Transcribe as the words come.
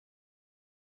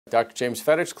Dr. James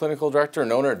Fedich, Clinical Director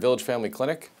and owner at Village Family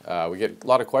Clinic. We get a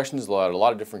lot of questions about a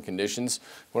lot of different conditions.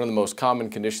 One of the most common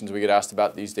conditions we get asked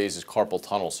about these days is carpal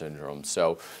tunnel syndrome.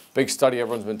 So, big study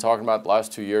everyone's been talking about the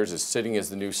last 2 years is sitting is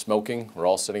the new smoking. We're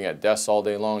all sitting at desks all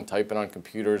day long, typing on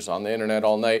computers, on the internet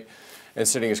all night, and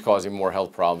sitting is causing more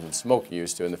health problems than smoking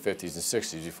used to in the 50s and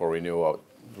 60s before we knew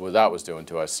what that was doing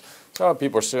to us. So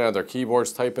people are sitting at their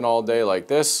keyboards typing all day like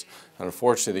this, and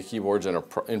unfortunately the keyboard's in an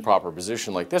improper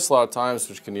position like this a lot of times,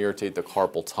 which can irritate the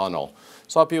carpal tunnel.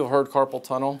 So a lot of people have heard carpal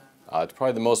tunnel. It's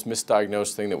probably the most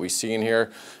misdiagnosed thing that we see in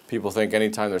here. People think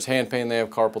anytime there's hand pain they have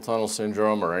carpal tunnel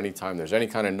syndrome, or anytime there's any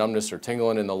kind of numbness or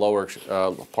tingling in the lower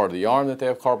part of the arm that they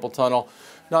have carpal tunnel.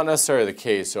 Not necessarily the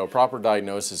case, so a proper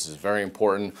diagnosis is very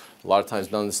important. A lot of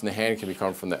times numbness in the hand can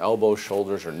come from the elbow,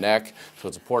 shoulders, or neck, so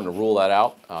it's important to rule that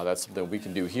out. That's something we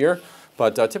can do here.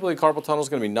 But typically carpal tunnel is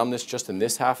going to be numbness just in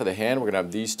this half of the hand. We're going to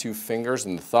have these two fingers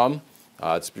and the thumb.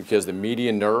 It's because the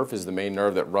median nerve is the main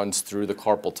nerve that runs through the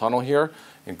carpal tunnel here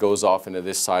and goes off into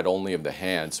this side only of the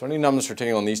hand. So any numbness or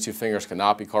tingling on these two fingers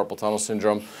cannot be carpal tunnel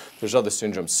syndrome. There's other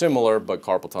syndromes similar, but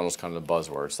carpal tunnel is kind of the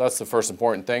buzzword. So that's the first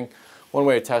important thing. One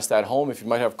way to test at home, if you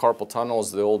might have carpal tunnel,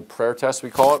 is the old prayer test, we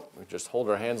call it. We just hold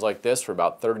our hands like this for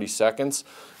about 30 seconds.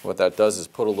 What that does is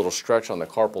put a little stretch on the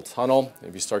carpal tunnel.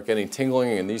 If you start getting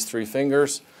tingling in these three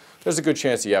fingers, there's a good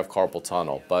chance that you have carpal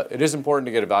tunnel. But it is important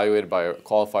to get evaluated by a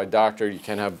qualified doctor. You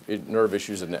can have nerve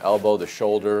issues in the elbow, the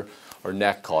shoulder, or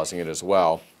neck causing it as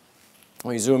well.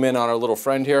 When we zoom in on our little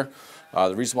friend here,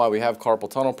 the reason why we have carpal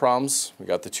tunnel problems, we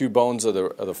got the two bones of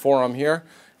the forearm here.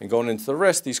 And going into the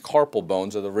wrist, these carpal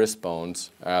bones are the wrist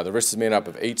bones. The wrist is made up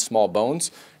of 8 small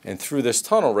bones, and through this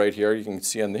tunnel right here, you can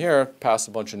see on here, pass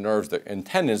a bunch of nerves and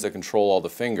tendons that control all the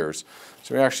fingers.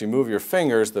 So when you actually move your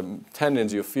fingers, the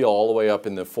tendons you'll feel all the way up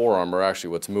in the forearm are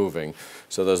actually what's moving.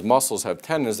 So those muscles have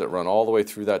tendons that run all the way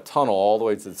through that tunnel, all the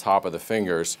way to the top of the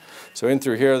fingers. So in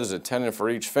through here, there's a tendon for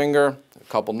each finger, a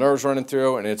couple nerves running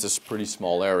through, and it's a pretty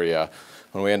small area.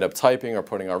 When we end up typing or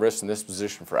putting our wrist in this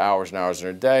position for hours and hours in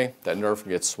a day, that nerve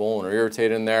can get swollen or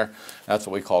irritated in there. That's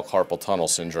what we call carpal tunnel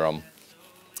syndrome.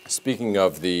 Speaking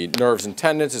of the nerves and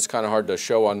tendons, it's kind of hard to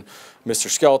show on Mr.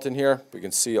 Skeleton here. We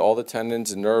can see all the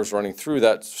tendons and nerves running through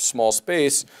that small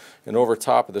space, and over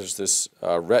top there's this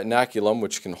retinaculum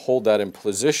which can hold that in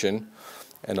position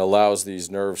and allows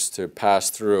these nerves to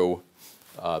pass through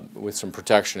with some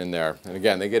protection in there. And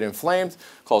again, they get inflamed,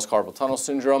 causes carpal tunnel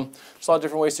syndrome. There's a lot of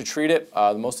different ways to treat it.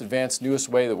 The most advanced, newest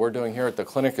way that we're doing here at the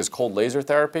clinic is cold laser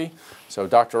therapy. So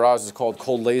Dr. Oz has called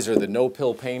cold laser the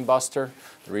no-pill pain buster.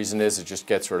 The reason is it just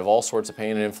gets rid of all sorts of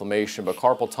pain and inflammation, but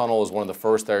carpal tunnel is one of the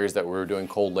first areas that we were doing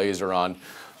cold laser on.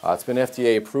 It's been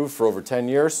FDA approved for over 10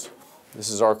 years. This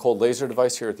is our cold laser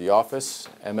device here at the office.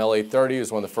 ML830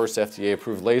 is one of the first FDA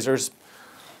approved lasers.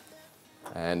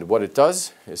 And what it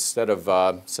does, instead of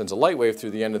sends a light wave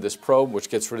through the end of this probe, which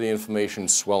gets rid of the inflammation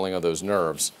and swelling of those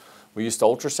nerves. We used to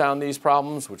ultrasound these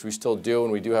problems, which we still do,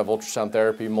 and we do have ultrasound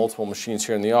therapy, multiple machines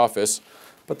here in the office.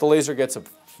 But the laser gets a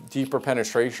deeper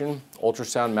penetration.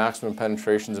 Ultrasound maximum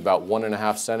penetration is about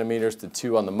 1.5 centimeters to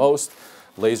 2 on the most.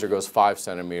 Laser goes 5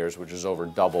 centimeters, which is over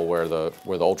double where the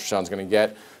ultrasound is going to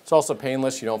get. It's also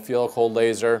painless. You don't feel a cold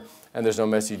laser, and there's no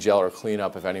messy gel or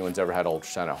cleanup. If anyone's ever had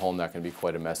ultrasound at home, that can be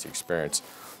quite a messy experience.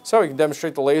 So we can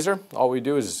demonstrate the laser. All we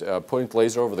do is point the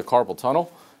laser over the carpal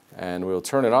tunnel, and we'll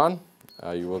turn it on.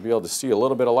 You will be able to see a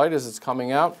little bit of light as it's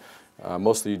coming out.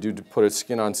 Mostly you do put it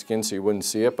skin on skin so you wouldn't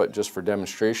see it, but just for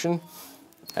demonstration.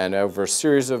 And over a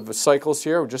series of cycles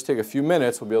here, we'll just take a few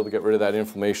minutes, we'll be able to get rid of that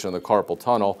inflammation of the carpal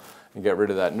tunnel and get rid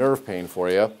of that nerve pain for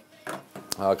you.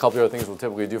 A couple of other things we'll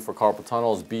typically do for carpal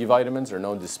tunnel is B vitamins are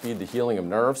known to speed the healing of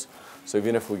nerves. So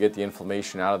even if we get the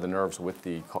inflammation out of the nerves with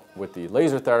the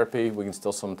laser therapy, we can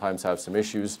still sometimes have some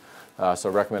issues. So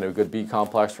I recommend a good B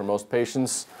complex for most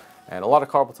patients. And a lot of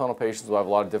carpal tunnel patients will have a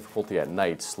lot of difficulty at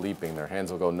night sleeping. Their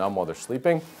hands will go numb while they're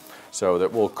sleeping. So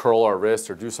that we'll curl our wrist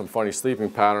or do some funny sleeping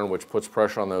pattern which puts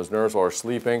pressure on those nerves while we're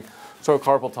sleeping. So a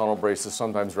carpal tunnel brace is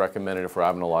sometimes recommended if we're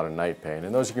having a lot of night pain.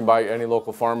 And those you can buy at any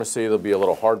local pharmacy. There'll be a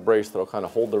little hard brace that'll kind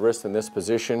of hold the wrist in this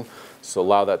position. So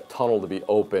allow that tunnel to be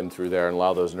open through there and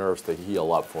allow those nerves to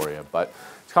heal up for you. But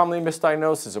it's commonly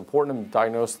misdiagnosed. It's important to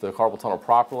diagnose the carpal tunnel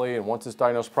properly. And once it's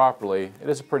diagnosed properly, it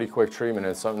is a pretty quick treatment.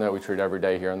 And it's something that we treat every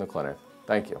day here in the clinic.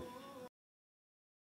 Thank you.